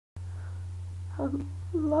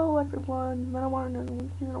Hello everyone. I want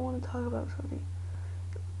to talk about something.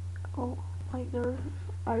 Oh, like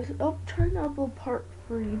I was trying to upload part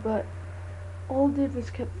 3, but all it did was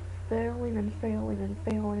kept failing and failing and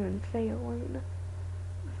failing and failing.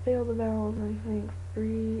 I failed about I think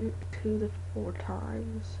 3, 2 to 4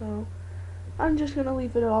 times. So I'm just gonna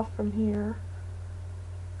leave it off from here.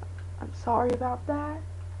 I'm sorry about that,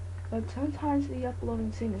 but sometimes the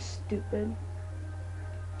uploading thing is stupid.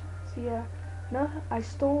 So yeah. No, I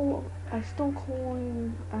stole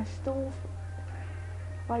coin.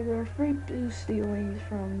 Like there are 3 boost stealings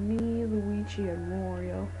from me, Luigi, and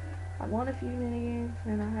Mario. I won a few minigames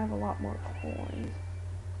and I have a lot more coins.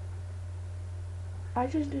 I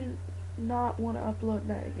just did not want to upload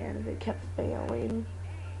that again if it kept failing.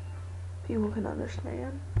 People can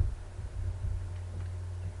understand.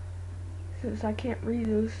 Since I can't read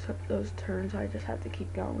those turns, I just have to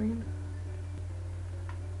keep going.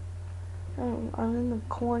 I'm in the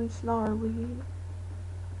coin star lead.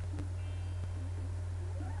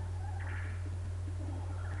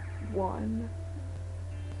 One.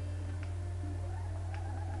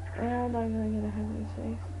 And I'm gonna get a heavenly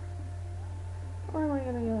safe. Where am I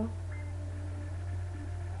gonna go?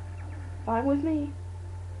 Fine with me.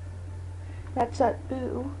 That's that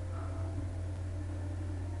boo.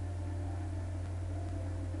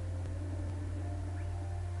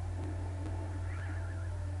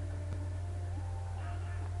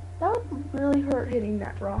 That would really hurt hitting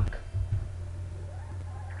that rock.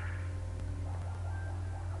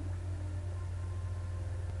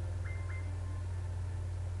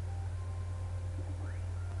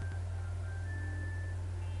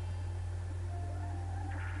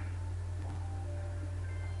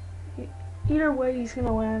 Either way, he's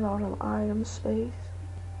gonna land on an item space.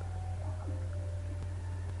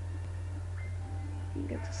 He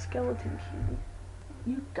gets a skeleton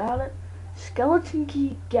key. You got it. Skeleton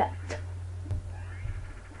key get.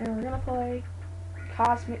 And we're gonna play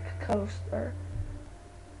Cosmic Coaster.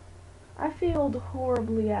 I failed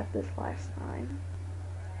horribly at this last time.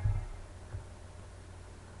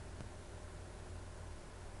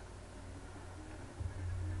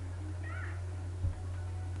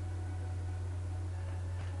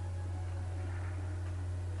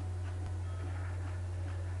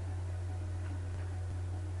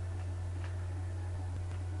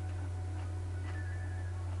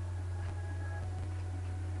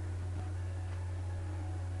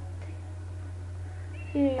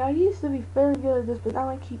 Yeah, I used to be very good at this, but now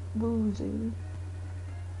I keep losing.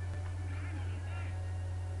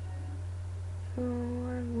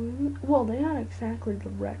 Well, they had exactly the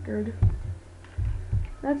record.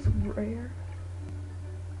 That's rare.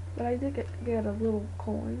 But I did get a little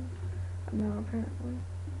coin. No, apparently.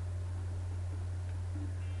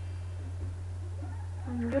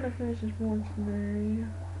 I'm gonna finish this board today.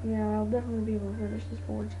 Yeah, I'll definitely be able to finish this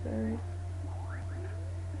board today.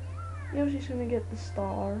 Yoshi's gonna get the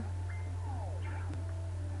star.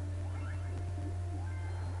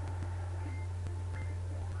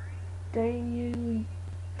 Dang you,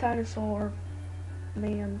 dinosaur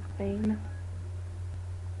man thing.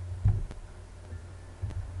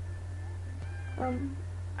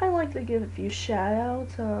 I like to give a few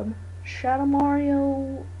shoutouts. Shadow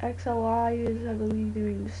Mario XLI is, I believe,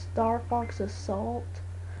 doing Star Fox Assault.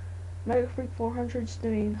 Mega Freak 400 is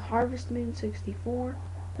doing Harvest Moon 64.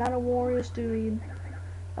 Nano Warrior is doing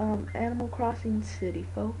Animal Crossing City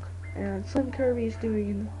Folk. And Slim Kirby is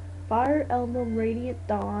doing Fire Emblem Radiant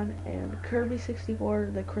Dawn and Kirby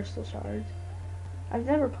 64 The Crystal Shards. I've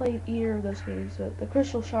never played either of those games, but the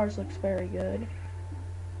Crystal Shards looks very good.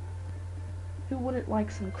 Who wouldn't like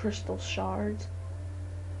some crystal shards?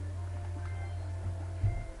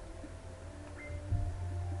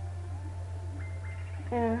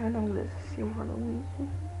 And I know this is Silver Luigi.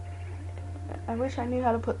 I wish I knew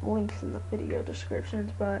how to put links in the video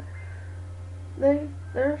descriptions, but they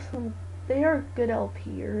are good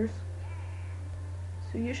LPers,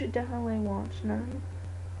 so you should definitely watch them.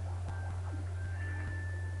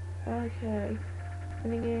 Okay,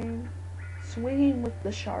 minigame, swinging with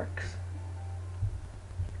the sharks.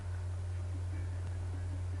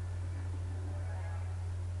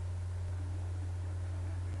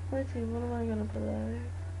 Let's see, what am I gonna play?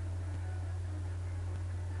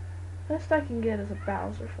 Best I can get is a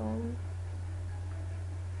Bowser phone.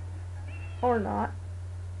 Or not.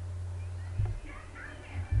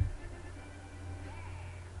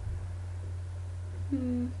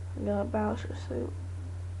 I got a Bowser suit.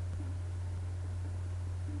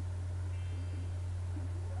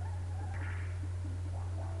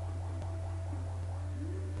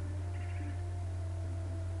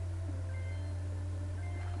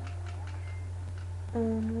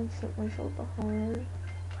 Let's set myself a hard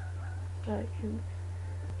so I can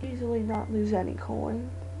easily not lose any coin.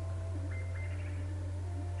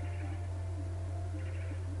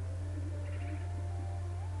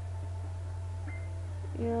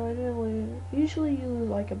 Yeah, I did lose. Usually you lose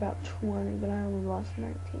like about 20, but I only lost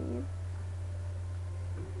 19.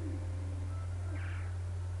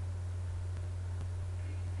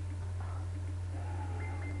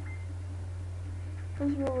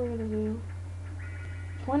 This is what we're gonna do.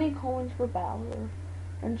 20 coins for Bowser.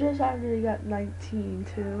 And just after he got 19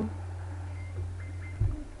 too.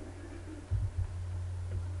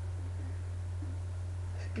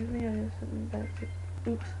 Excuse me, I gotta set me back to,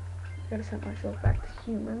 oops. I gotta set myself back to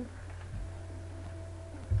human.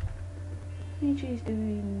 Peachy's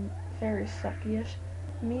doing very sucky-ish.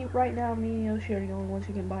 Right now, me and Yoshi are the only ones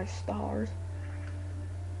who can buy stars.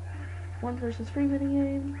 1 versus 3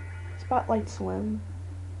 minigame. Spotlight Swim.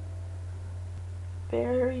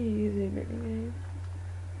 Very easy minigame.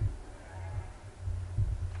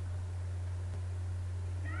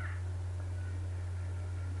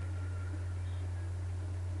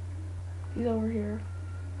 He's over here.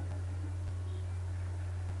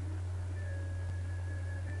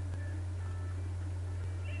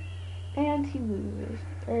 And he loses.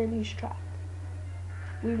 And he's trapped.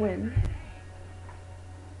 We win.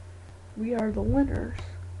 We are the winners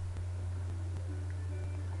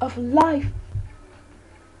of life.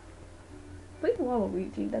 Wait,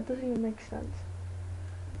 Waluigi, that doesn't even make sense.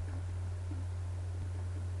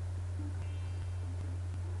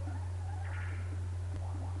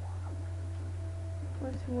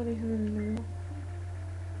 Let's see what he's gonna do.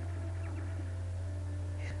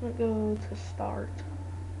 He's gonna go to start.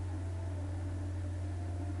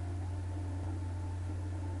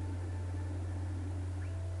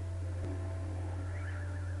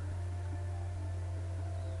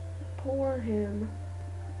 Poor him.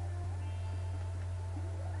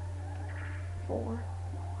 4.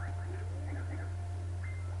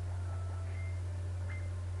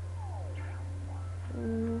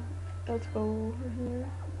 Let's go over here.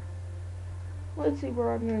 Let's see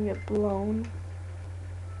where I'm gonna get blown.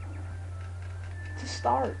 To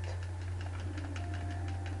start.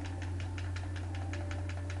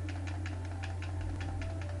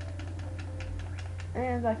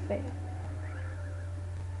 And I failed.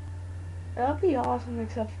 That'd be awesome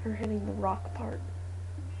except for hitting the rock part.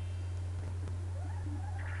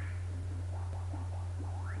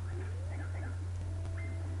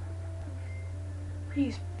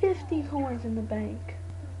 He's 50 coins in the bank.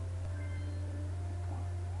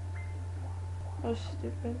 Oh,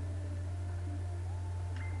 stupid.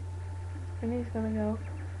 And he's gonna go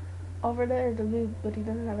over there to loot, but he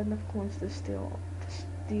doesn't have enough coins to steal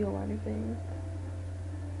anything.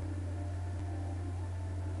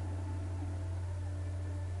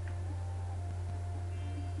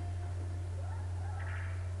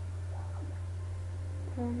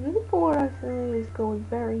 This board I feel is going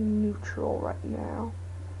very neutral right now.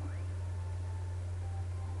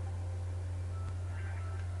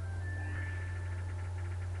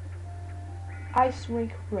 Ice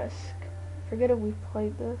Rink Risk. Forget it, we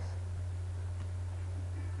played this.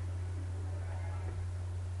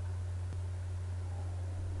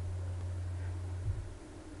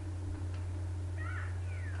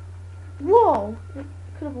 Whoa! It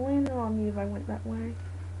could have landed on me if I went that way.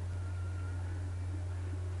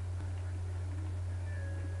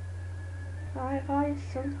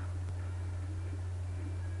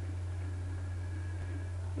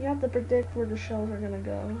 You have to predict where the shells are gonna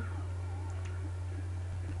go.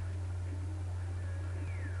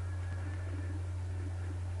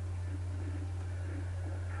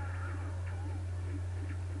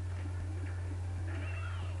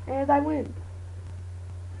 And I win.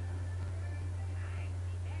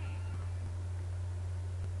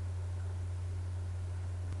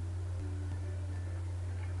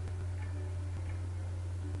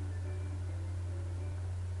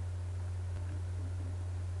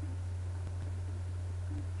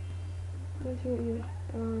 Let's see what you've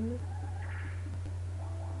done.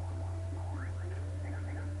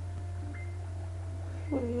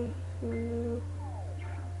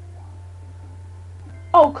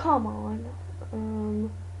 Oh, come on.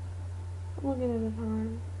 I'm looking at the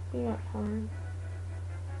time. We got time.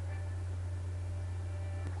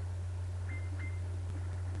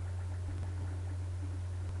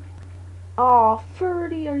 Aw,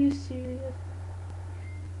 30, are you serious?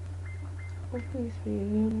 Oh, please be a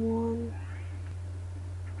good one.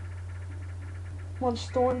 One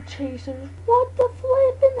Storm Chasers. What the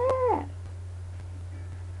flippin' heck?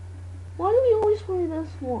 Why do we always play this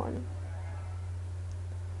one?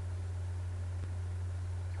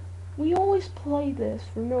 We always play this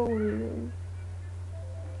for no reason.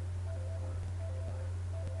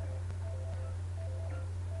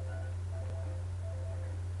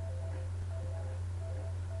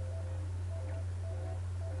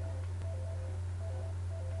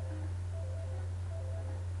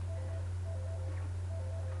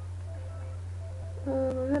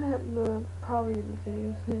 We're gonna have the probably the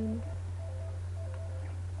video soon.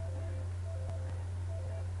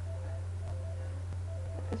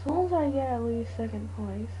 As long as I get at least second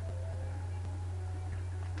place.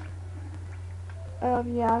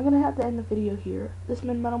 Yeah, I'm gonna have to end the video here. This has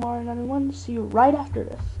been Metal Mario 91. See you right after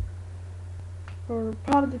this. For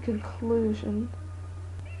probably the conclusion.